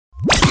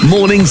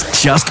Mornings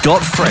just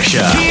got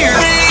fresher. Here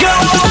we go.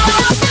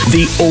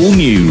 The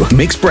all-new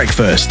Mixed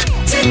Breakfast.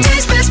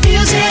 Today's best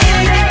music.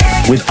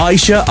 With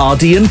Aishah,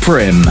 Ardy and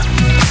Prem.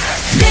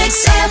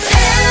 Mix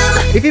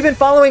FM. If you've been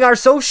following our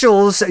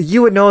socials,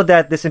 you would know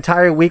that this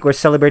entire week we're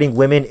celebrating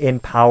women in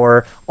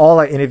power. All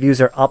our interviews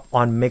are up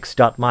on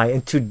mix.my.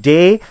 And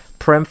today,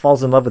 Prem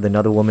falls in love with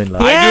another woman.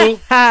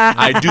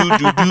 I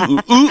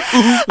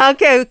do.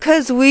 Okay,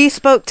 because we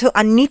spoke to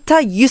Anita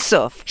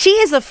Yusof. She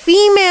is a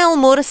female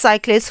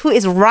motorcyclist who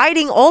is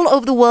riding all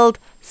over the world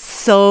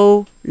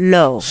solo.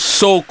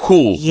 So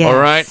cool, Yes. all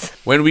right?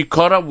 When we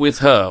caught up with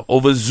her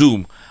over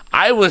Zoom,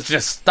 I was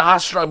just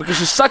starstruck because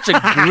she's such a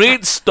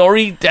great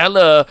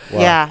storyteller. Wow.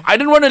 Yeah. I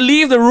didn't want to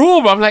leave the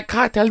room. I'm like,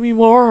 God, tell me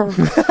more.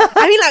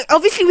 I mean, like,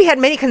 obviously we had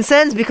many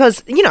concerns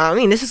because,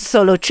 this is a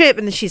solo trip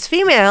and she's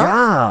female.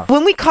 Yeah.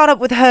 When we caught up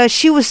with her,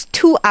 she was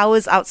 2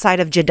 hours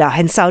outside of Jeddah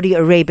in Saudi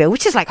Arabia,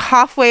 which is like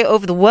halfway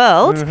over the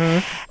world.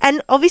 Mm-hmm.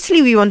 And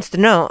obviously we wanted to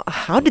know,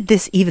 how did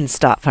this even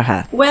start for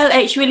her? Well,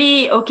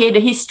 actually, the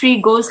history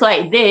goes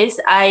like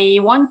this. I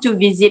want to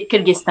visit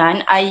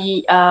Kyrgyzstan.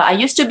 I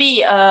used to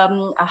be a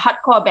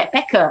hardcore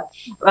backpacker,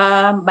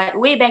 but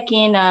way back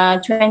in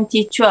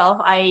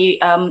 2012, I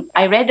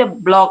read a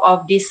blog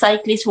of this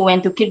cyclist who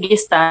went to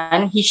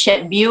Kyrgyzstan. He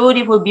shared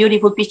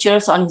beautiful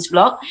pictures on his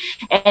blog,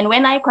 and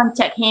when I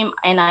contact him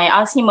and I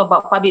asked him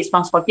about public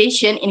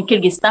transportation in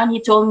Kyrgyzstan, he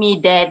told me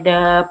that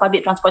the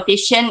public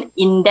transportation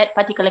in that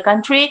particular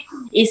country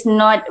is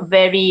not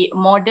very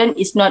modern,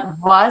 it's not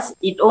vast.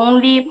 It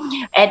only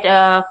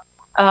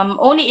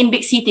only in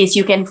big cities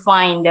you can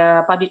find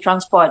public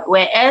transport,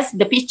 whereas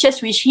the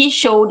pictures which he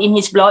showed in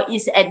his blog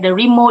is at the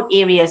remote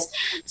areas.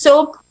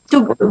 So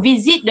to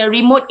visit the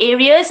remote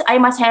areas, I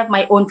must have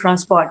my own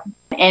transport.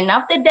 And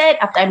after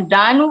I'm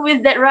done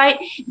with that ride,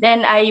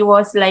 then I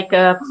was like,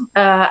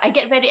 I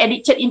get very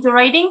addicted into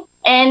riding.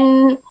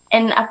 And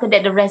after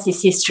that, the rest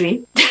is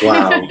history.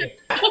 Wow.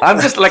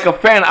 I'm just like a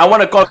fan. I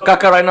want to call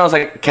Kaka right now. I was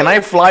like, can I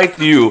fly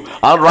to you?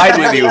 I'll ride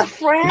with you.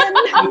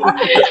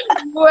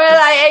 Well,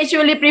 I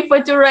actually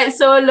prefer to ride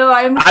solo.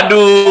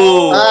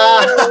 Aduh.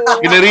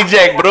 Gonna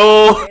reject,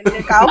 bro.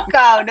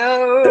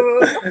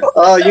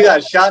 Oh, you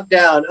got shot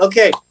down.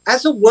 Okay.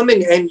 As a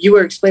woman, and you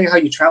were explaining how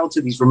you travel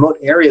to these remote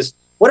areas,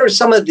 what are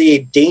some of the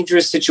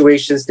dangerous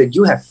situations that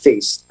you have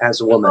faced as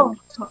a woman?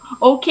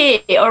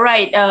 Okay, all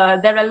right.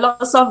 There are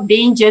lots of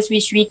dangers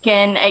which we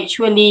can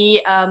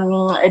actually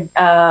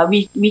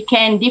we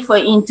can differ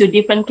into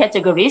different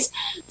categories.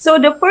 So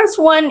the first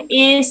one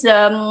is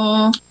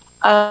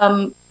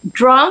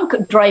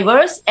drunk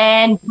drivers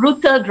and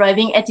brutal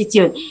driving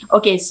attitude.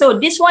 Okay, so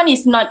this one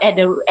is not at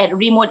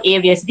remote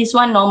areas. This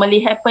one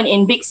normally happen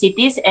in big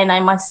cities, and I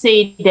must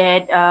say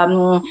that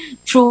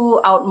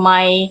throughout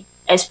my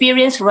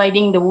experience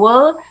riding the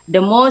world,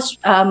 the most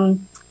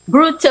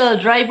brutal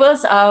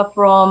drivers are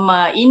from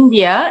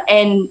India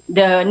and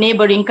the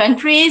neighboring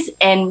countries,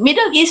 and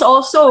Middle East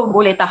also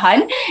boleh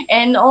tahan,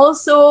 and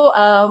also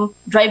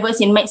drivers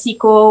in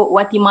Mexico,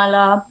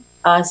 Guatemala,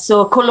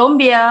 so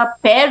Colombia,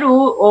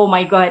 Peru. Oh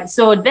my God!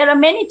 So there are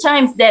many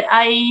times that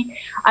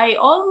I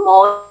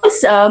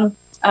almost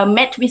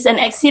met with an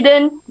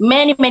accident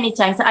many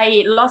times.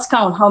 I lost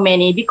count how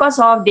many, because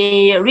of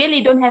they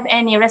really don't have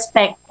any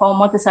respect for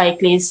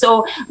motorcyclists.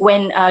 So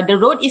when the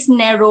road is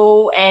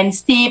narrow and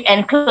steep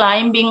and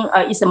climbing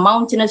is a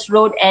mountainous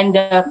road, and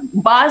the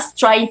bus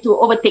trying to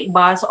overtake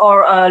bus,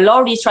 or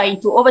lorry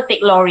trying to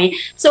overtake lorry,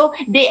 so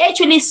they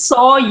actually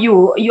saw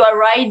you are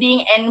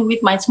riding, and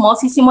with my small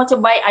cc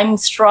motorbike I'm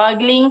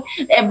struggling,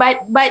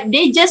 but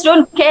they just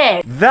don't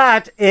care.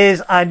 That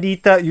is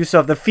Anita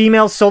Yusof, the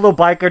female solo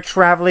biker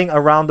traveling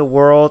around the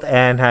world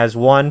and has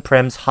won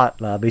Prem's heart,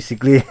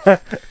 basically.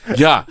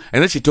 Yeah,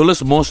 and then she told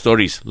us more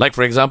stories. Like,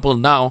 for example,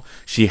 now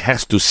she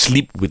has to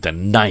sleep with a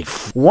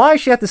knife. Why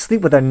she had to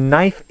sleep with a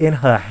knife in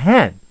her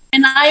hand?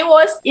 When I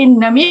was in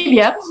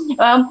Namibia,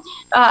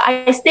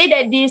 I stayed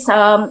at this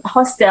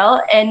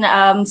hostel,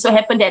 and so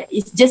happened that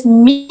it's just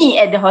me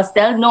at the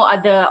hostel, no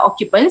other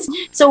occupants.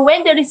 So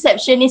when the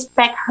receptionist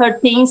packed her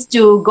things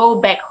to go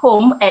back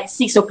home at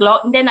 6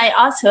 o'clock, then I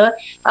asked her,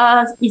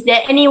 is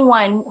there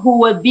anyone who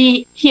will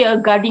be here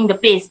guarding the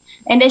place?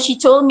 And then she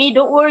told me,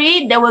 don't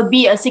worry, there will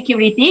be a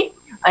security.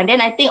 And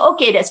then I think,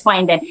 okay, that's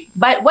fine then.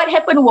 But what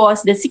happened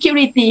was the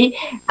security,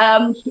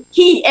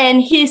 he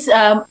and his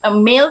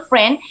male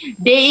friend,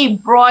 they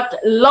brought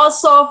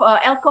lots of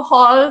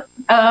alcohol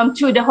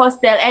to the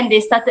hostel, and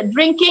they started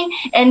drinking.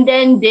 And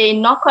then they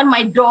knock on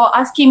my door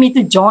asking me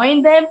to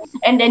join them.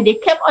 And then they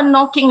kept on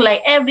knocking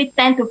like every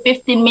 10 to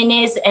 15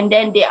 minutes. And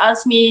then they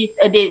asked me,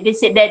 they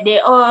said that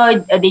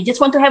they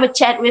just want to have a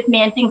chat with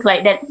me and things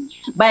like that.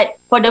 But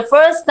for the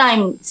first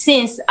time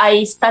since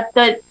I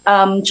started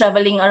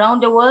traveling around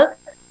the world,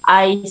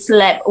 I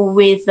slept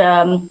with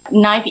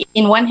knife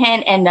in one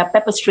hand and a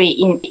pepper spray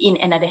in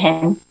another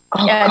hand.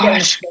 Oh,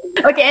 gosh.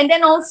 Okay, and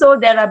then also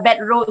there are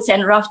bad roads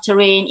and rough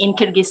terrain in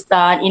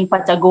Kyrgyzstan, in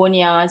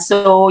Patagonia.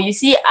 So you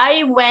see,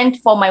 I went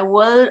for my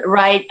world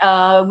ride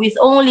with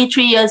only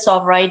 3 years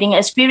of riding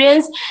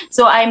experience.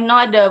 So I'm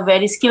not a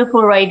very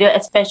skillful rider,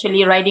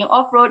 especially riding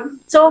off-road.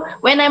 So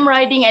when I'm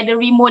riding at the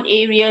remote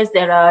areas,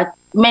 there are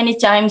many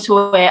times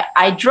where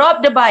I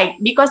drop the bike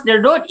because the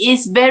road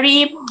is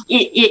very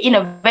in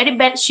a very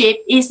bad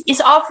shape.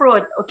 Is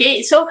off-road.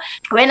 Okay, so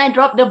when I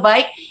drop the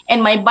bike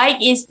and my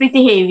bike is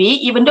pretty heavy,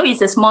 even though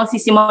it's a small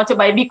cc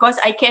motorbike, because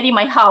I carry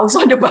my house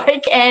on the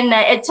bike, and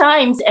at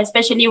times,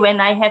 especially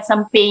when I have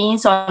some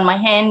pains on my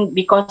hand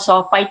because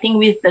of fighting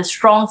with the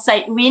strong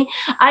side wind,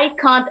 I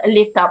can't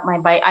lift up my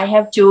bike. I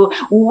have to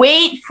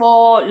wait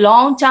for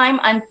long time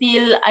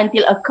until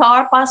a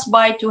car pass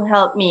by to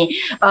help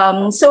me.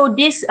 So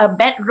this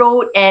bad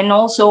road and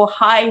also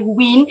high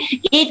wind,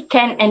 it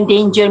can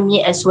endanger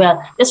me as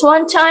well. There's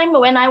one time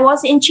when I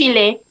was in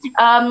Chile,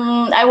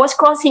 I was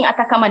crossing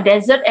Atacama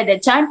Desert at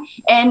that time,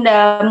 and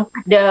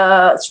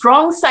the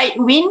strong side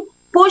wind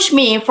pushed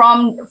me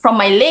from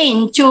my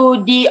lane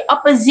to the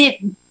opposite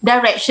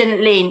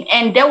direction lane,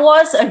 and there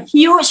was a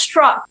huge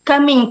truck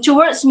coming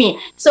towards me.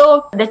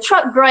 So the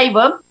truck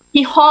driver,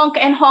 he honked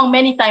and honked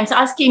many times,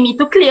 asking me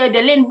to clear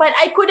the lane, but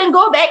I couldn't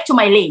go back to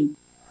my lane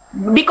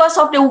because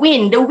of the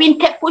wind. The wind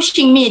kept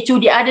pushing me to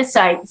the other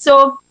side.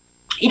 So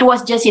it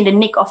was just in the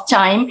nick of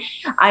time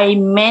I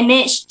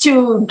managed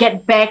to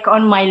get back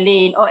on my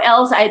lane, or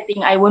else I think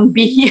I won't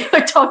be here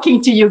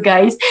talking to you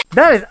guys.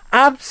 That is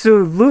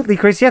absolutely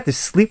crazy. You have to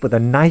sleep with a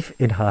knife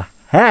in her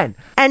hand.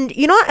 And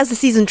as a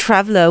seasoned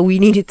traveler, we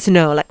needed to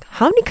know,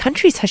 how many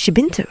countries has she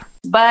been to?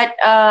 But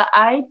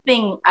I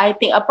think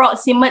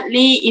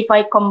approximately, if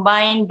I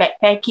combine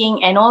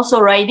backpacking and also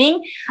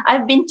riding,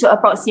 I've been to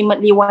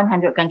approximately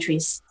 100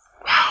 countries.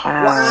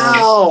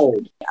 Wow.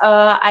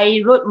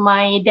 I rode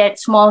my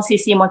dad's small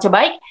cc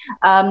motorbike,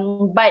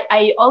 but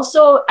I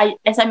also,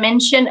 as I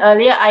mentioned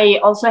earlier, I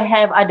also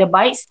have other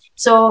bikes.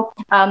 So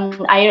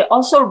I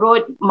also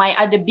rode my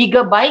other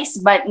bigger bikes,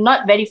 but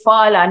not very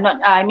far.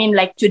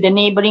 Like to the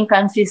neighboring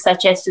countries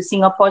such as to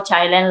Singapore,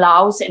 Thailand,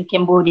 Laos, and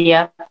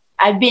Cambodia.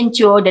 I've been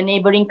to the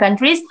neighboring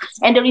countries,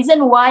 and the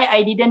reason why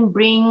I didn't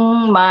bring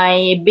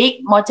my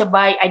big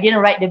motorbike, I didn't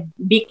ride the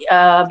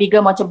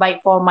bigger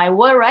motorbike for my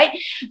world ride,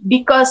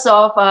 because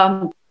of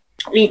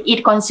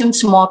it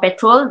consumes more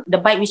petrol. The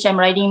bike which I'm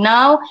riding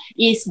now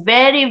is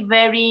very,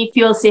 very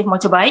fuel safe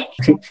motorbike.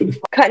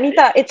 Kak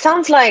Anita, it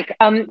sounds like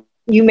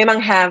you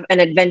memang have an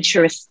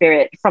adventurous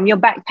spirit, from your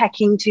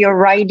backpacking to your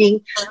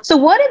riding. So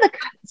what are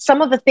some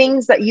of the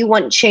things that you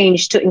want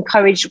changed to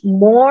encourage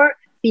more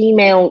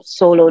female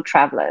solo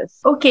travelers?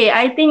 Okay,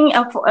 I think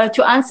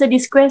to answer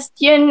this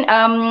question,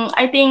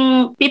 I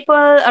think people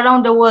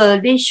around the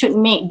world, they should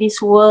make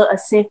this world a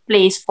safe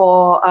place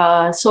for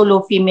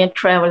solo female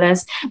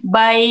travelers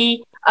by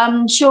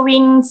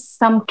showing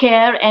some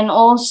care and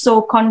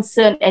also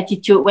concerned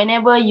attitude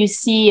whenever you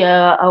see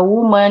a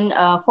woman,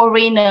 a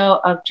foreigner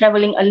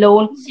traveling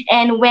alone,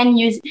 and when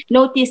you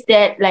notice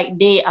that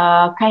they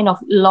are kind of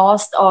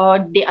lost or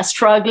they are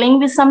struggling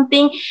with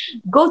something,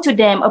 go to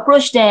them,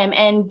 approach them,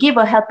 and give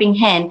a helping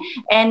hand,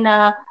 and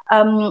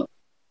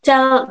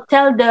tell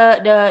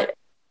the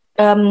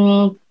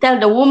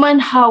woman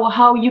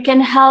how you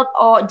can help,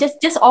 or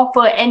just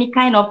offer any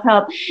kind of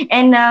help.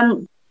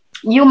 And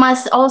you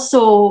must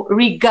also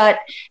regard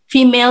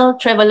female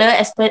traveler,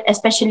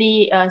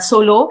 especially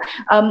solo,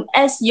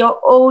 as your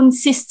own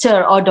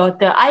sister or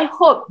daughter. I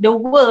hope the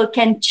world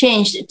can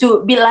change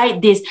to be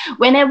like this.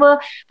 Whenever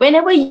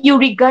you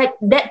regard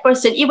that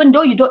person, even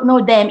though you don't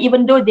know them,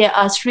 even though they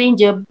are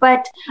stranger,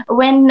 but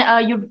when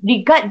you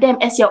regard them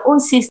as your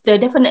own sister,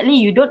 definitely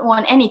you don't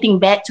want anything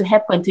bad to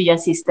happen to your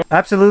sister.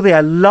 Absolutely.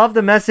 I love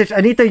the message.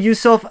 Anita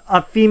Yusof,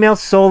 a female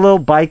solo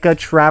biker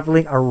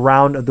traveling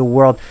around the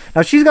world.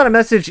 Now, she's got a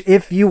message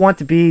if you want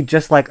to be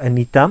just like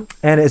Anita,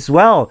 and as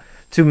well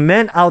to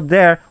men out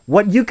there,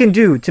 what you can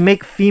do to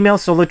make female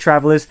solo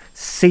travelers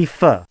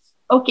safer.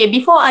 Okay,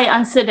 before I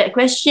answer that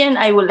question,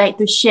 I would like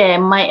to share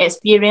my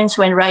experience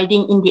when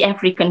riding in the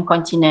African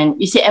continent.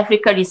 You see,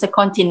 Africa is a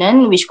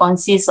continent which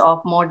consists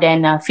of more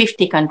than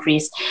 50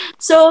 countries.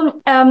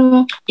 So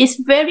it's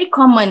very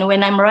common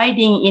when I'm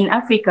riding in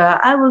Africa,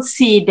 I will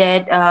see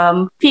that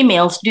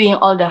females doing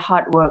all the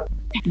hard work.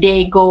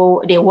 They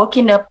work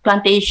in the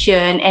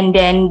plantation, and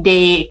then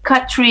they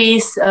cut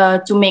trees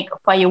to make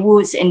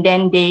firewoods, and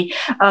then they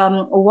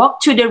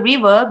walk to the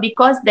river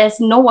because there's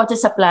no water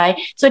supply.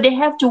 So they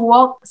have to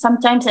walk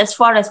sometimes as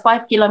far as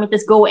 5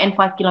 kilometers go and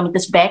 5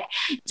 kilometers back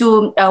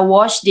to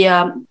wash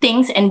their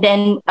things, and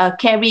then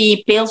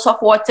carry pails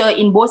of water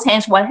in both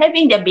hands while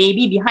having their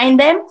baby behind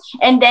them,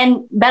 and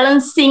then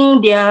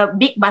balancing their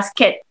big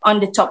basket on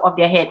the top of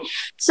their head.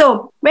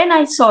 So when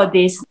I saw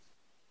this,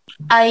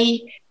 I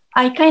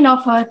kind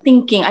of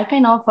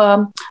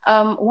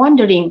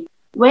wondering,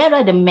 where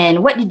are the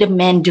men? What did the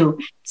men do?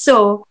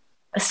 So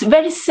it's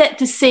very sad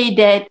to say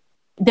that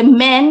the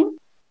men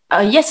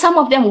yes, some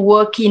of them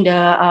work in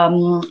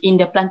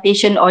the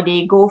plantation, or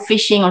they go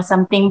fishing or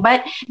something,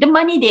 but the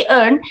money they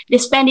earn, they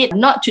spend it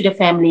not to the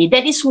family.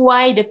 That is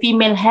why the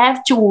female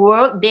have to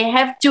work. They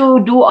have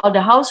to do all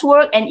the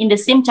housework, and in the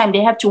same time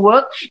they have to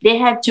work. They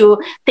have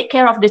to take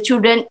care of the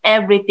children,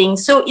 everything.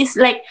 So it's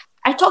like,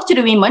 I talk to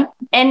the women,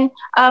 and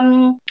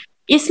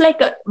it's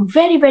like a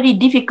very, very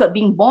difficult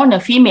being born a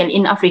female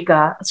in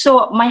Africa.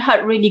 So my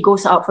heart really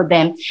goes out for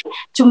them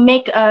to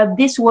make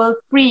this world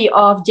free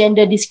of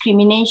gender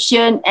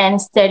discrimination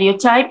and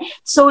stereotype,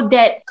 so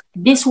that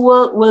this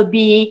world will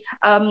be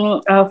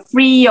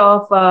free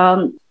of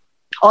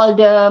all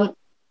the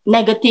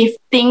negative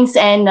things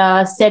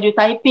and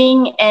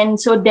stereotyping, and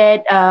so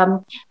that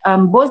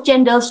both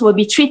genders will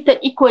be treated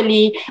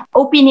equally,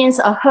 opinions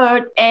are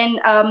heard,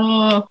 and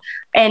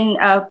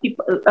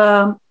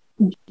people,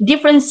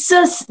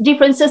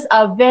 differences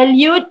are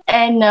valued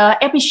and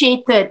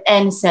appreciated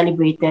and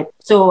celebrated.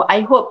 So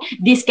I hope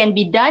this can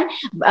be done.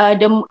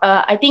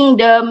 I think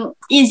the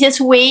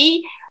easiest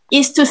way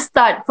is to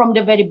start from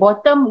the very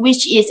bottom,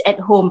 which is at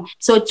home.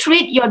 So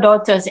treat your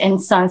daughters and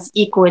sons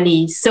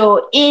equally.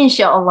 So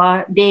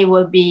inshallah, they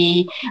will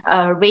be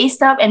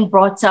raised up and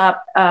brought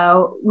up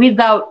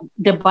without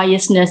the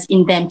biasness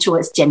in them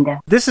towards gender.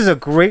 This is a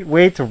great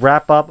way to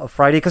wrap up a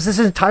Friday, because this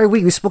entire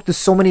week we spoke to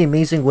so many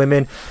amazing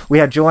women. We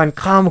had Joanne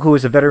Kam, who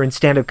is a veteran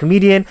stand-up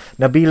comedian,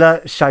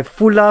 Nabila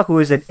Shaifullah, who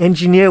is an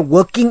engineer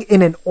working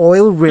in an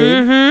oil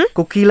rig,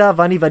 Kokila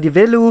Vani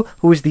Vadivelu,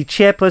 who is the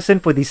chairperson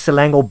for the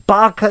Selangor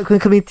Bar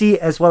Committee,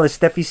 as well as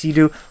Steffi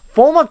Sidhu,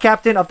 former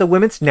captain of the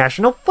women's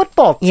national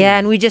football team. Yeah,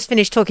 and we just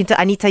finished talking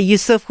to Anita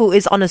Yusof, who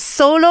is on a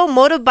solo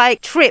motorbike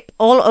trip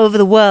all over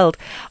the world.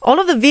 All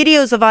of the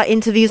videos of our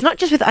interviews, not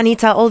just with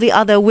Anita, all the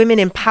other women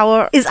in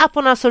power, is up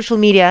on our social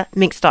media,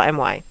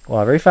 mix.my.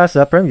 Wow, very fast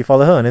up, Prem. You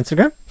follow her on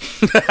Instagram?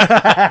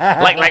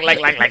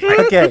 like.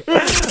 Okay.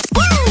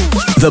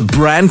 The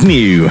brand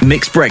new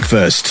Mixed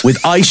Breakfast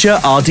with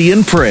Aishah, Ardy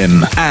and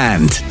Prim,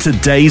 and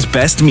today's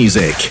best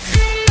music.